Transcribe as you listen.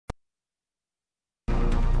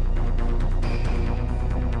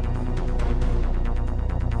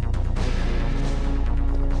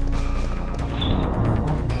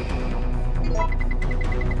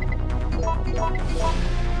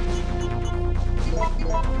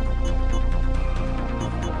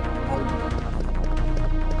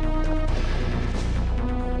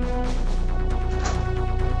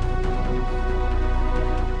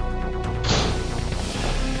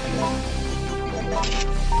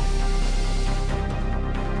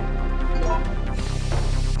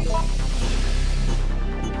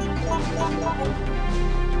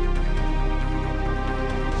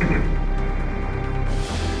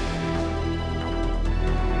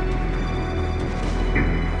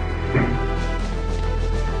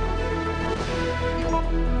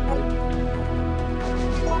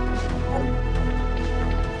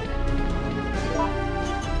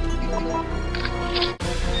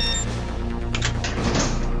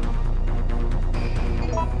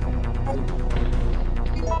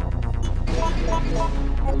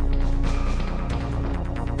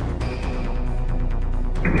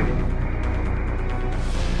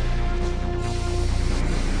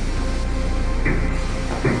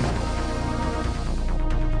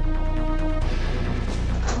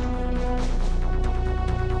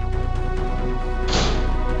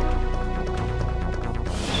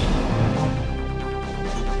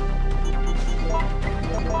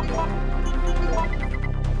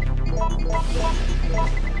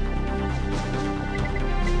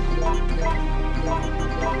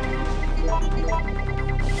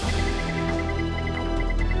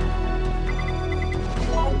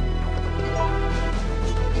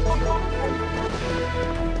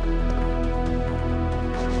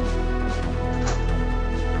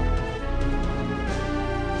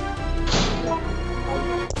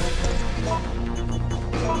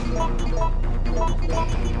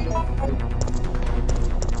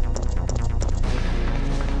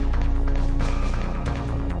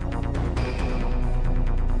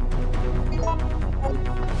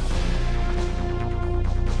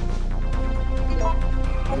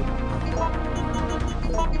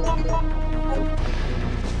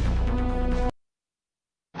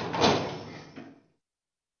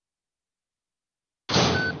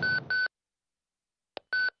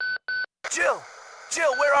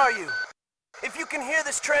Jill, where are you? If you can hear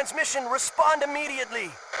this transmission, respond immediately.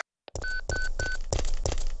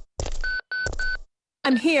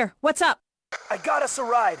 I'm here. What's up? I got us a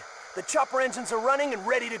ride. The chopper engines are running and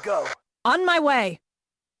ready to go. On my way.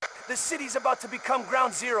 The city's about to become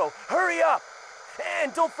ground zero. Hurry up!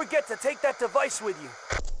 And don't forget to take that device with you.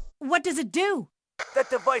 What does it do? That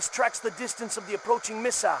device tracks the distance of the approaching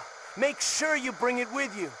missile. Make sure you bring it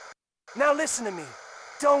with you. Now listen to me.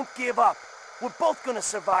 Don't give up. We're both gonna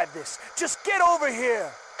survive this. Just get over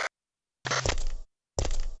here!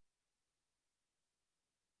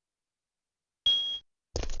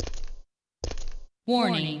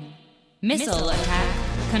 Warning. Missile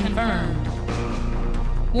attack confirmed.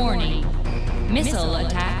 Warning. Missile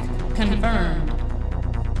attack confirmed.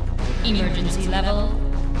 Emergency level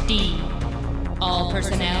D. All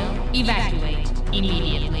personnel evacuate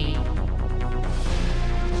immediately.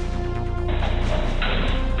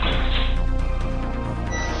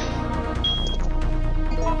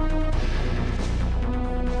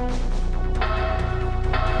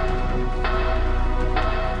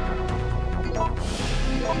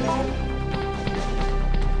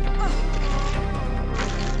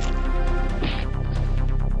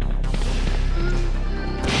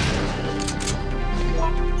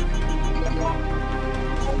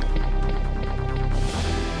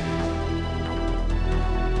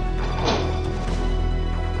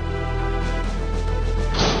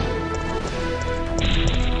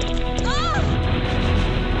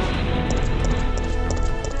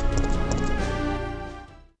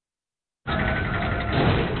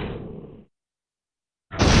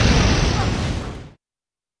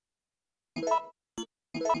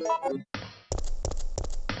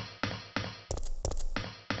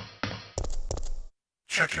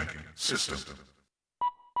 Checking system.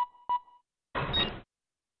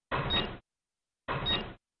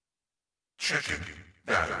 Checking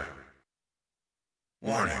battery.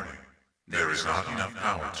 Warning, there is not enough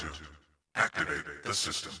power to activate the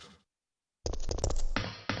system.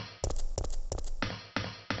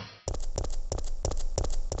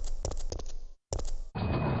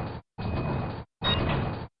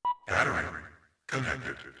 Battery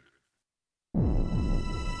connected.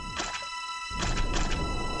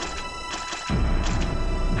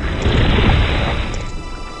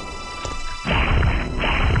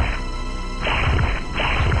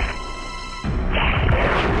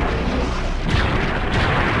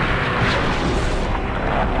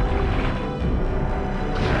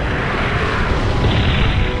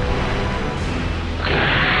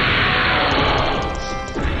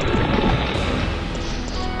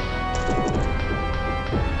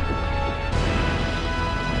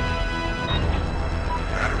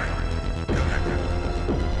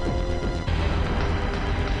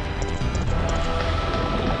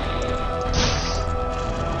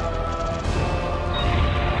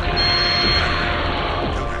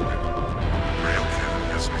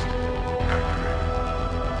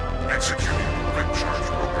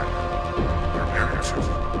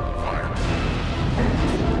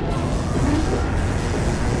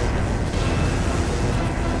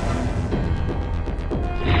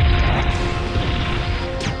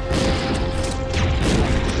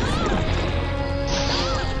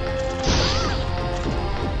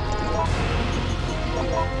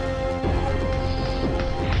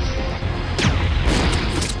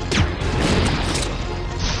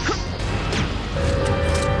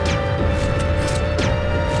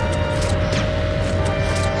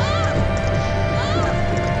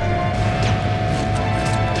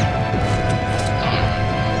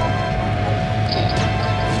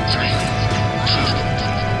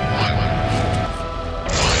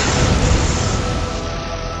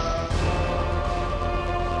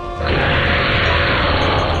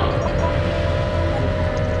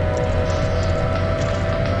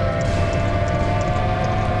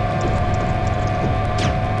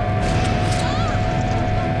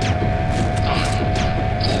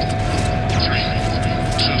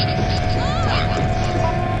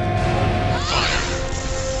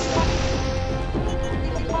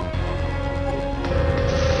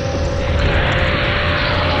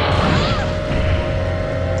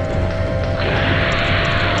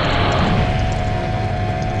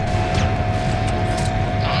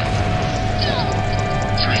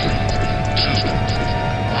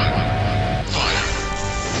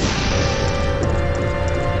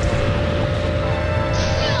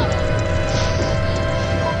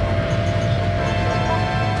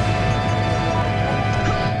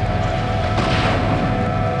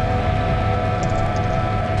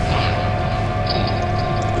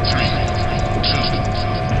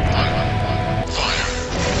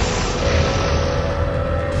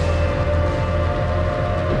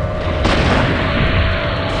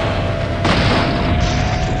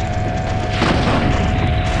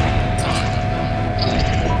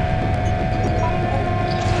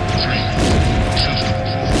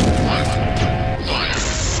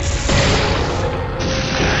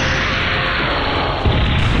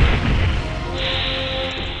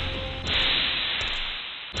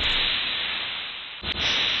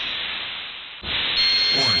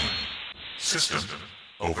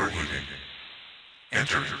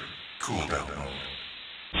 Enter cooldown mode.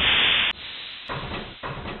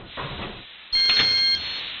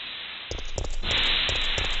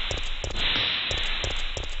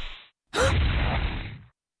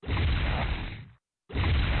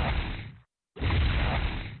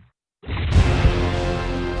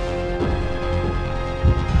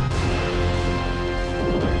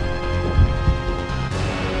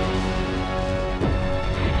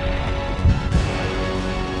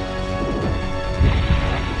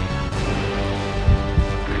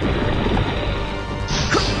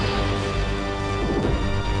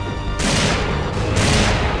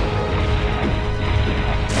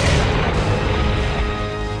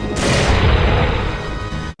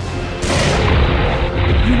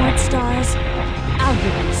 Stars? I'll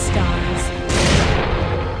give you stars.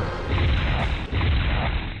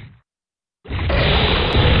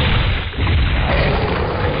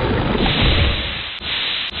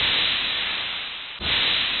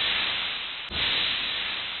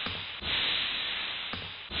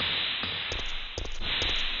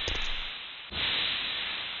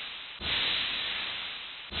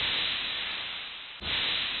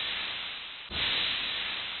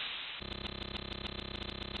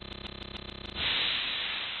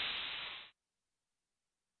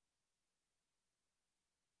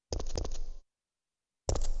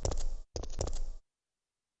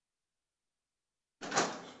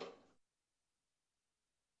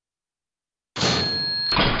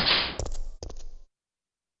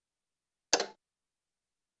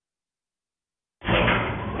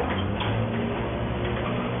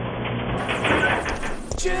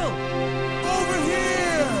 Jill! Over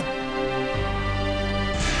here!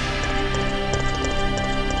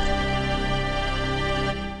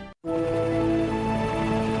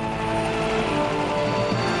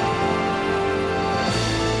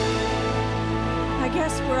 I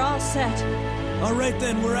guess we're all set. All right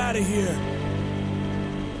then, we're out of here.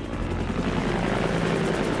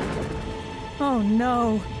 Oh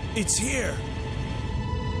no. It's here.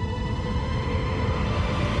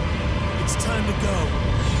 It's time to go.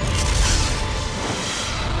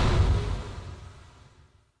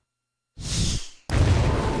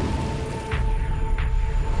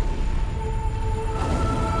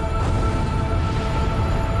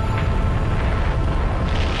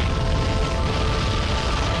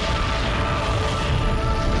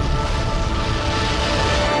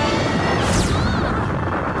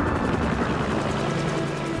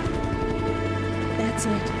 That's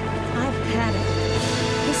it. I've had it.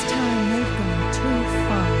 This time they've gone too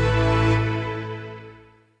far.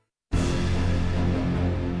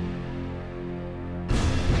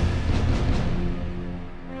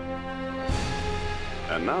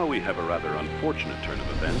 And now we have a rather unfortunate turn of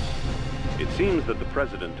events. It seems that the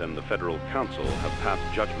President and the Federal Council have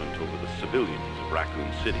passed judgment over the civilians of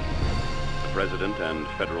Raccoon City. The President and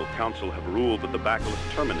Federal Council have ruled that the Bacillus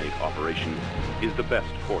Terminate operation is the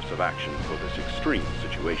best course of action for this extreme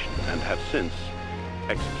situation, and have since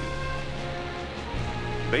executed.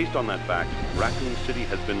 Based on that fact, Raccoon City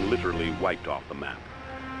has been literally wiped off the map.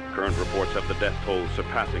 Current reports have the death toll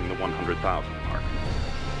surpassing the 100,000 mark.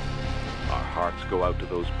 Our hearts go out to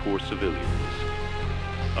those poor civilians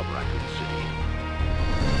of Raccoon City.